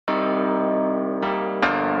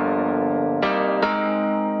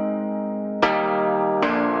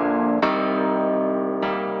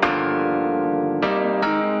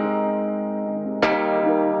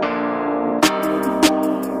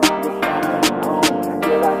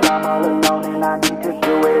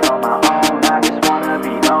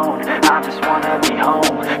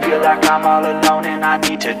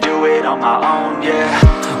need to do it on my own,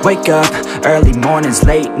 yeah. Wake up, early mornings,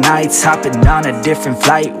 late nights, hopping on a different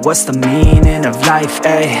flight. What's the meaning of life,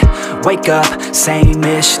 ayy? Wake up,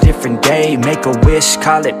 same-ish, different day. Make a wish,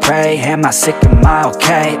 call it pray. Am I sick, am I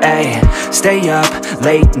okay, ayy? Stay up,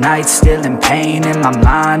 late nights, still in pain. In my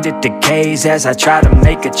mind it decays as I try to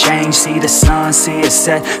make a change. See the sun, see it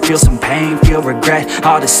set, feel some pain, feel regret.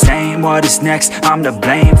 All the same, what is next? I'm to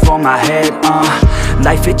blame for my head,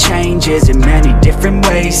 Life it changes in many different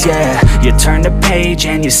ways, yeah. You turn the page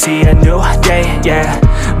and you see a new day,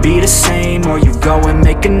 yeah. Be the same or you go and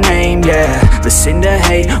make a name, yeah. Listen to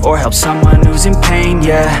hate or help someone who's in pain,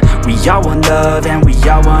 yeah. We all want love and we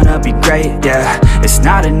all wanna be great, yeah. It's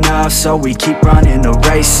not enough so we keep running the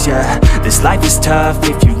race, yeah. This life is tough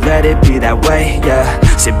if you let it be that way, yeah.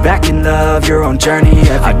 Sit back and love your own journey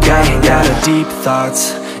every day. I got a lot of deep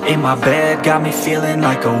thoughts in my bed, got me feeling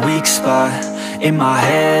like a weak spot in my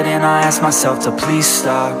head, and I ask myself to please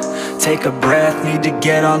stop. Take a breath, need to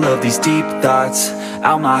get all of these deep thoughts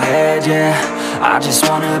out my head, yeah. I just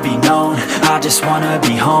wanna be known, I just wanna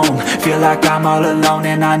be home. Feel like I'm all alone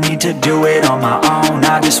and I need to do it on my own.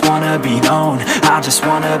 I just wanna be known, I just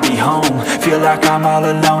wanna be home. Feel like I'm all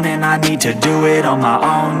alone and I need to do it on my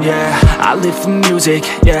own, yeah. I live for music,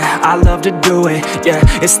 yeah, I love to do it, yeah.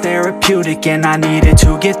 It's therapeutic and I need it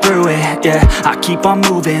to get through it, yeah. I keep on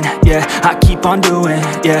moving, yeah, I keep on doing,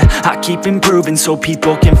 yeah. I keep improving so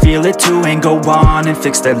people can feel it too, and go on and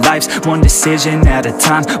fix their lives one decision at a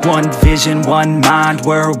time. One vision, one mind,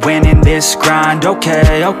 we're winning this grind.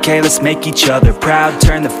 Okay, okay, let's make each other proud.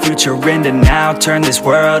 Turn the future into now, turn this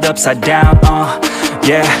world upside down,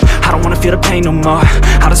 yeah. I don't wanna feel the pain no more,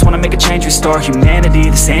 I just wanna make a change, restore humanity.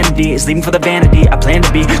 The sanity is leaving for the vanity. I plan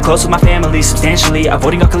to be close with my family, substantially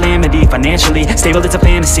avoiding all calamity. Financially stable, it's a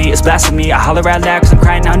fantasy, it's blasphemy. I holler out loud cause I'm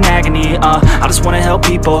crying out in agony, I just wanna help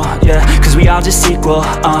people, yeah. Cause we all just equal,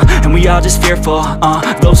 and we all just fearful,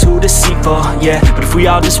 those who deceitful, yeah. But if we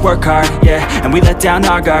all just work hard, yeah, and we let down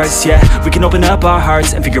our guards, yeah, we can open up our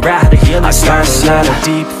hearts and figure out how to heal ourselves. I got a lot of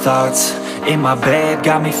deep thoughts in my bed,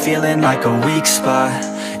 got me feeling like a weak spot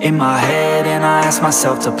in my head, and I ask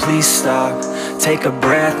myself to please stop. Take a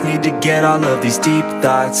breath, need to get all of these deep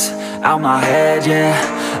thoughts out my head, yeah.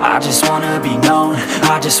 I just wanna be known,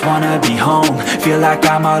 I just wanna be home. Feel like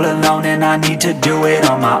I'm all alone and I need to do it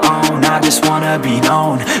on my own. I just wanna be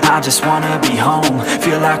known, I just wanna be home.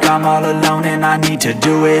 Feel like I'm all alone and I need to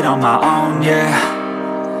do it on my own, yeah.